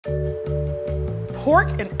Pork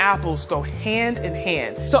and apples go hand in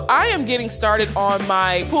hand. So I am getting started on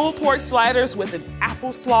my pulled pork sliders with an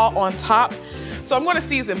apple slaw on top. So I'm gonna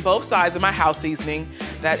season both sides of my house seasoning.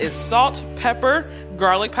 That is salt, pepper,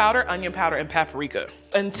 garlic powder, onion powder, and paprika.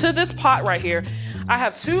 And to this pot right here, I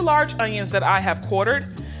have 2 large onions that I have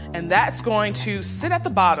quartered, and that's going to sit at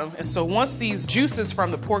the bottom. And so once these juices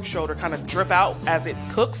from the pork shoulder kind of drip out as it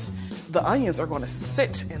cooks, the onions are gonna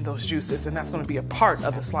sit in those juices, and that's gonna be a part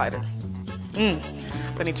of the slider.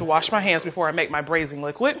 I need to wash my hands before I make my braising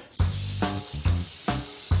liquid.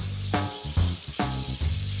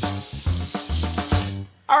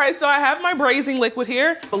 All right, so I have my braising liquid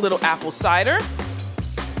here, a little apple cider,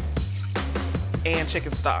 and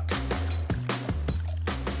chicken stock.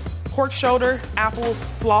 Pork shoulder, apples,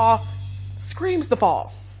 slaw, screams the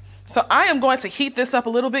fall. So I am going to heat this up a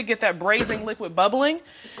little bit, get that braising liquid bubbling.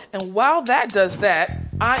 And while that does that,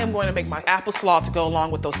 I am going to make my apple slaw to go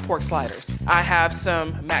along with those pork sliders. I have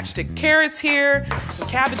some matchstick carrots here, some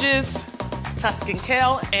cabbages, Tuscan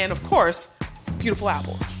kale, and of course, beautiful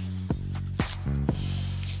apples.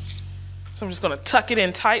 So I'm just gonna tuck it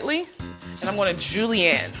in tightly, and I'm gonna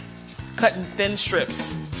julienne, cut in thin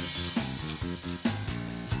strips.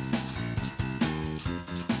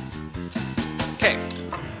 Okay,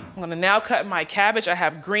 I'm gonna now cut my cabbage. I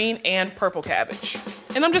have green and purple cabbage.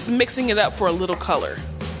 And I'm just mixing it up for a little color.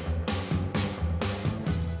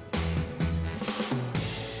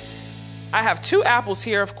 I have 2 apples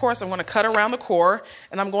here. Of course, I'm gonna cut around the core,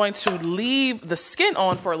 and I'm going to leave the skin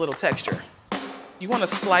on for a little texture. You wanna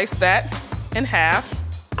slice that in half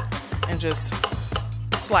and just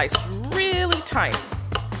slice really tiny.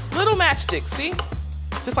 Little matchsticks, see?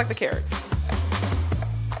 Just like the carrots.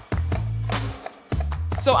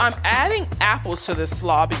 So I'm adding apples to this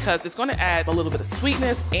slaw because it's gonna add a little bit of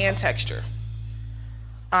sweetness and texture.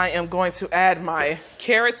 I am going to add my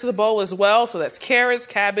carrots to the bowl as well. So that's carrots,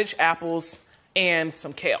 cabbage, apples, and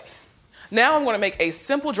some kale. Now I'm gonna make a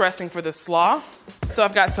simple dressing for this slaw. So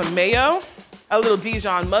I've got some mayo, a little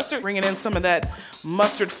Dijon mustard, bringing in some of that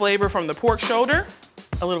mustard flavor from the pork shoulder,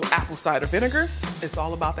 a little apple cider vinegar. It's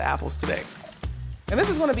all about the apples today. And this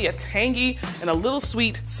is gonna be a tangy and a little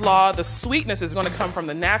sweet slaw. The sweetness is gonna come from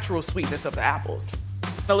the natural sweetness of the apples.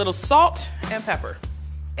 A little salt and pepper,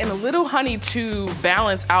 and a little honey to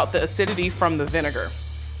balance out the acidity from the vinegar.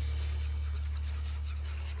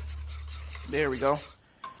 There we go.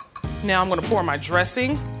 Now I'm gonna pour my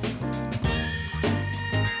dressing.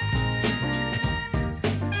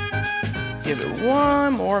 Give it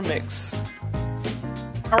one more mix.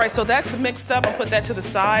 All right, so that's mixed up. I'll put that to the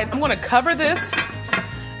side. I'm gonna cover this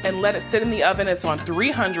and let it sit in the oven. It's on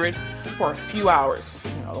 300 for a few hours.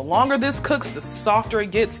 You know, the longer this cooks, the softer it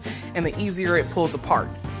gets and the easier it pulls apart.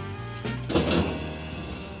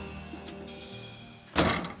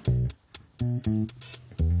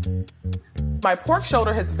 My pork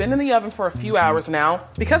shoulder has been in the oven for a few hours now.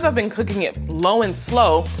 Because I've been cooking it low and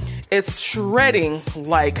slow, it's shredding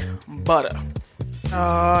like butter.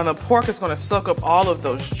 And the pork is gonna soak up all of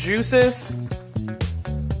those juices.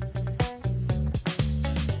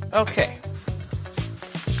 Okay.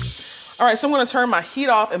 All right, so I'm gonna turn my heat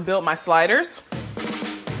off and build my sliders.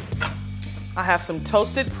 I have some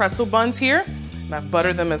toasted pretzel buns here, and I've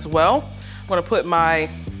buttered them as well. I'm gonna put my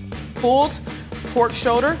pulled pork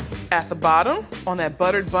shoulder at the bottom on that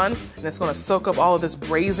buttered bun, and it's gonna soak up all of this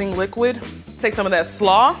braising liquid. Take some of that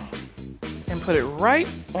slaw and put it right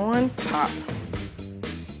on top.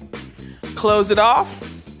 Close it off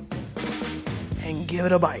and give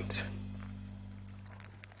it a bite.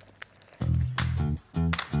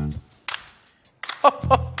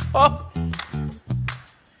 Wow.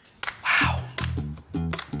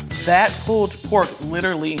 That pulled pork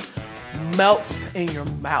literally melts in your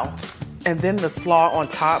mouth. And then the slaw on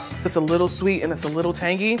top, it's a little sweet and it's a little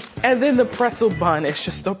tangy. And then the pretzel bun is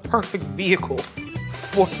just the perfect vehicle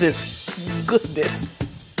for this goodness.